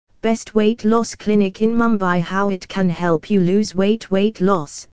Best weight loss clinic in Mumbai. How it can help you lose weight. Weight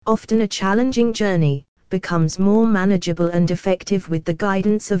loss, often a challenging journey, becomes more manageable and effective with the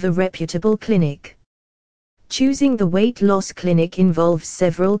guidance of a reputable clinic. Choosing the weight loss clinic involves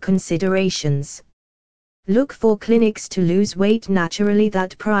several considerations. Look for clinics to lose weight naturally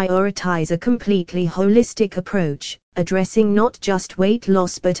that prioritize a completely holistic approach, addressing not just weight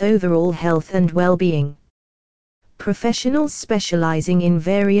loss but overall health and well-being. Professionals specializing in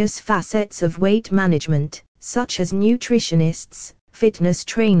various facets of weight management, such as nutritionists, fitness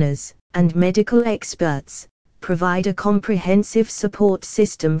trainers, and medical experts, provide a comprehensive support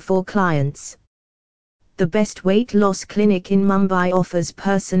system for clients. The Best Weight Loss Clinic in Mumbai offers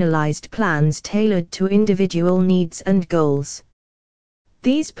personalized plans tailored to individual needs and goals.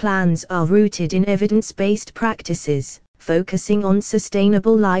 These plans are rooted in evidence-based practices, focusing on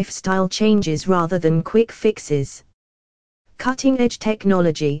sustainable lifestyle changes rather than quick fixes. Cutting-edge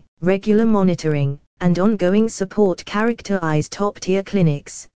technology, regular monitoring, and ongoing support characterize top-tier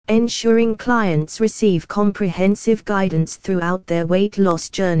clinics, ensuring clients receive comprehensive guidance throughout their weight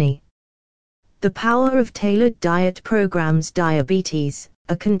loss journey. The power of tailored diet programs. Diabetes,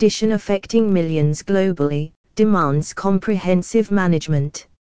 a condition affecting millions globally, demands comprehensive management.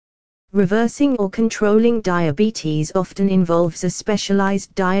 Reversing or controlling diabetes often involves a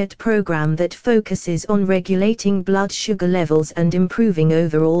specialized diet program that focuses on regulating blood sugar levels and improving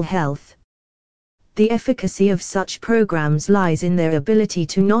overall health. The efficacy of such programs lies in their ability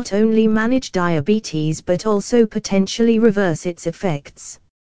to not only manage diabetes but also potentially reverse its effects.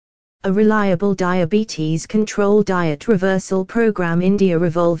 A reliable diabetes control diet reversal program. India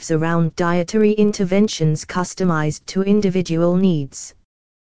revolves around dietary interventions customized to individual needs.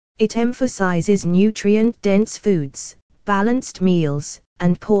 It emphasizes nutrient-dense foods, balanced meals,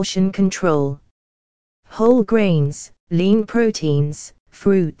 and portion control. Whole grains, lean proteins,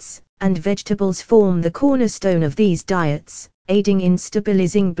 fruits, and vegetables form the cornerstone of these diets, aiding in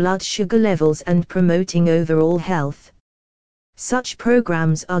stabilizing blood sugar levels and promoting overall health. Such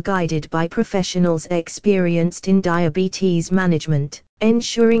programs are guided by professionals experienced in diabetes management,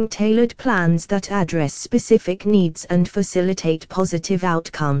 ensuring tailored plans that address specific needs and facilitate positive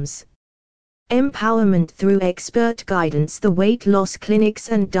outcomes. Empowerment through expert guidance. The Weight Loss Clinics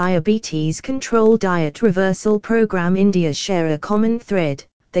and Diabetes Control Diet Reversal Program India share a common thread.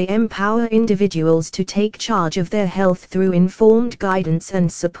 They empower individuals to take charge of their health through informed guidance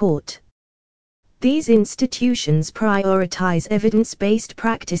and support. These institutions prioritize evidence-based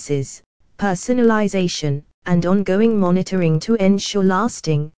practices, personalization, and ongoing monitoring to ensure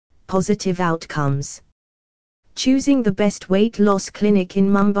lasting, positive outcomes. Choosing the Best Weight Loss Clinic in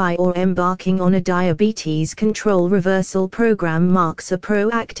Mumbai or embarking on a diabetes control reversal program marks a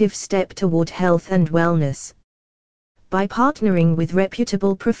proactive step toward health and wellness. By partnering with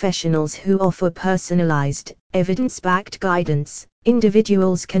reputable professionals who offer personalized, evidence-backed guidance,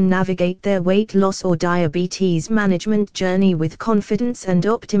 individuals can navigate their weight loss or diabetes management journey with confidence and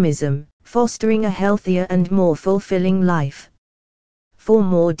optimism, fostering a healthier and more fulfilling life. For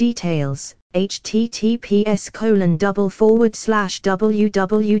more details,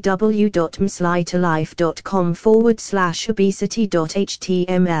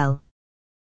 https://www.mslitolife.com/obesity.html